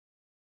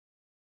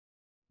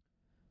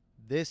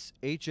This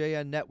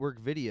HAN Network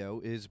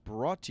video is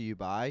brought to you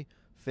by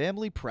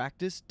Family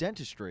Practice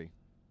Dentistry.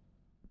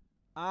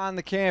 On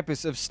the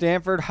campus of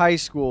Stamford High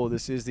School,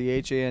 this is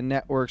the HAN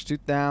Network's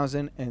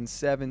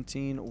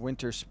 2017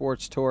 Winter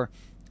Sports Tour.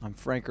 I'm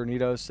Frank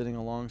Ornito, sitting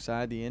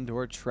alongside the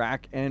indoor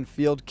track and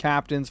field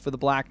captains for the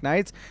Black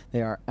Knights.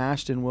 They are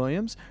Ashton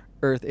Williams,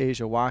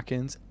 Earthasia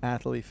Watckins,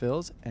 Athalie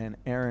Fils, and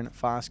Aaron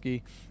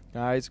Foskey.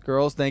 Guys,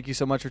 girls, thank you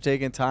so much for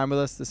taking time with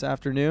us this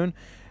afternoon.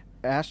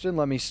 Ashton,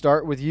 let me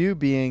start with you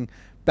being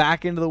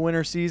back into the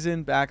winter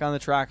season, back on the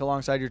track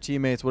alongside your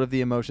teammates. What have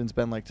the emotions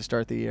been like to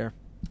start the year?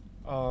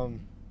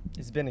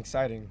 It's been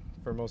exciting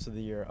for most of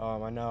the year.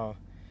 I know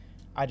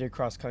I did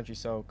cross country,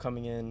 so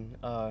coming in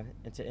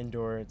into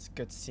indoor, it's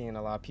good seeing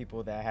a lot of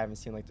people that I haven't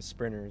seen, like the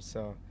sprinters.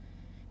 So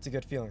it's a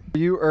good feeling. For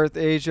you,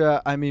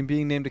 Earthasia, I mean,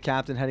 being named a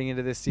captain heading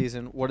into this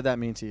season, what did that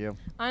mean to you?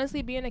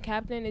 Honestly, being a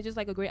captain is just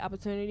like a great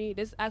opportunity.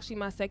 This is actually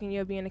my second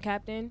year being a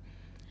captain.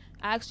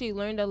 I actually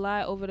learned a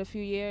lot over the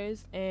few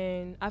years,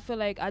 and I feel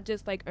like I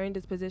just earned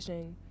this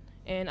position.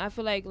 And I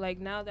feel like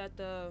now that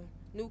the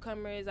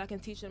newcomers, I can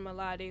teach them a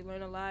lot. They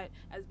learn a lot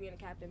as being a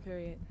captain,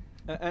 period.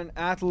 And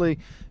Athalie,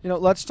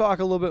 let's talk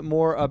a little bit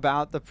more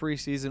about the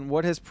preseason.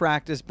 What has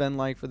practice been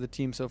like for the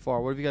team so far?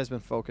 What have you guys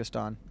been focused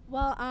on?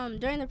 Well,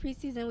 during the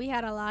preseason, we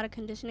had a lot of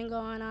conditioning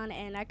going on,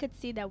 and I could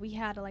see that we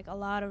had a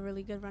lot of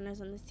really good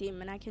runners on this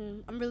team, and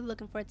I'm really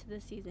looking forward to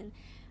this season.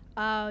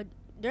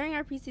 During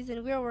our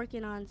preseason, we were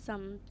working on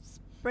some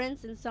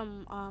sprints and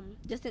some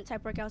distant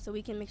type workouts so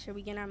we can make sure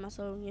we gain our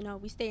muscle.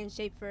 We stay in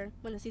shape for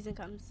when the season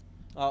comes.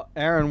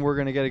 Aaron, we're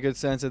going to get a good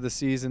sense of the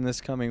season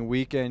this coming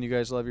weekend. You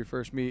guys will have your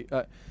first meet.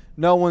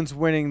 No one's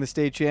winning the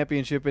state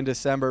championship in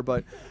December,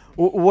 but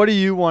what do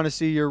you want to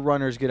see your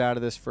runners get out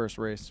of this first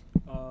race?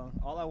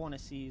 All I want to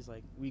see is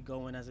we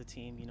go in as a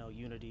team,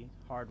 unity,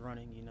 hard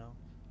running,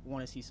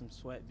 want to see some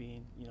sweat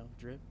being,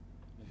 drip.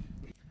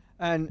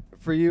 And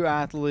for you,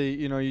 Athalie,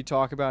 you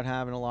talk about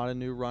having a lot of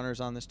new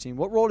runners on this team.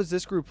 What role does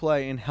this group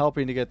play in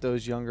helping to get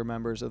those younger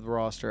members of the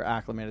roster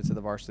acclimated to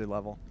the varsity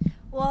level?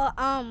 Well,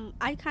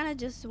 I kind of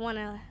just want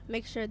to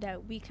make sure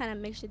that we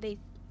make sure they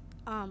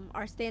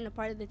are staying a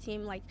part of the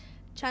team,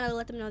 trying to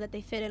let them know that they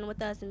fit in with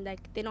us and that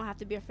they don't have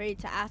to be afraid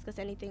to ask us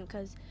anything,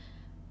 because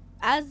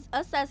as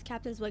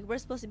captains, we're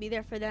supposed to be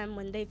there for them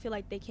when they feel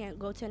like they can't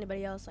go to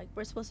anybody else.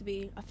 We're supposed to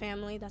be a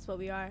family. That's what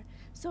we are.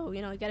 So,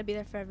 you got to be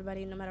there for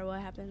everybody no matter what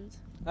happens.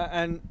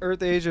 And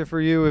Earthasia, for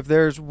you, if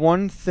there's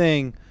one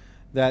thing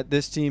that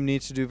this team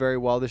needs to do very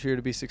well this year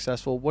to be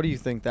successful, what do you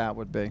think that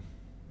would be?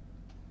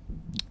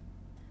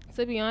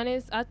 To be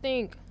honest, I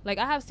think I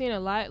have seen a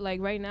lot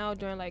right now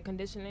during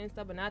conditioning and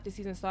stuff, but not the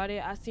season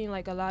started. I've seen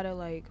a lot of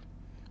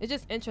it's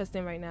just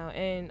interesting right now,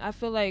 and I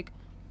feel like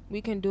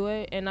we can do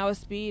it, and our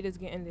speed is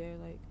getting there.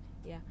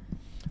 Yeah.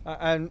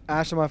 And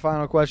Ashton, my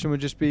final question would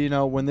just be,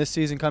 when this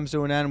season comes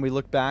to an end and we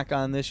look back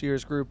on this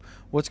year's group,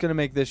 what's going to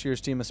make this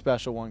year's team a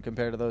special one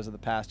compared to those of the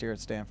past year at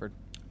Stanford?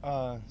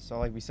 So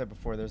like we said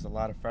before, there's a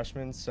lot of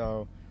freshmen,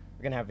 so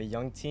we're going to have a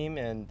young team,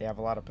 and they have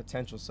a lot of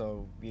potential,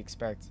 so we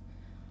expect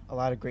a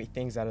lot of great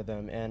things out of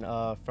them. And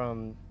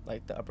from the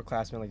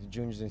upperclassmen, the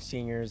juniors and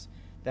seniors,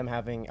 them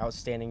having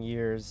outstanding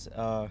years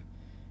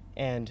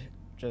and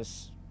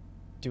just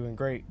doing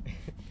great.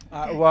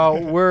 Well,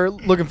 we're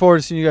looking forward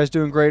to seeing you guys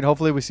doing great.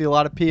 Hopefully we see a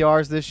lot of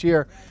PRs this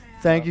year.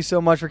 Thank you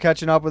so much for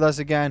catching up with us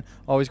again.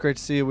 Always great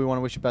to see you. We want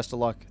to wish you best of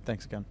luck.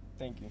 Thanks again.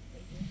 Thank you.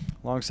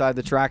 Alongside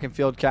the track and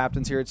field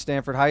captains here at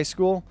Stamford High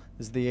School,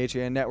 this is the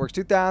HAN Network's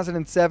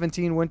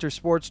 2017 Winter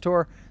Sports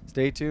Tour.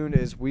 Stay tuned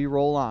as we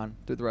roll on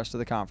through the rest of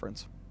the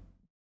conference.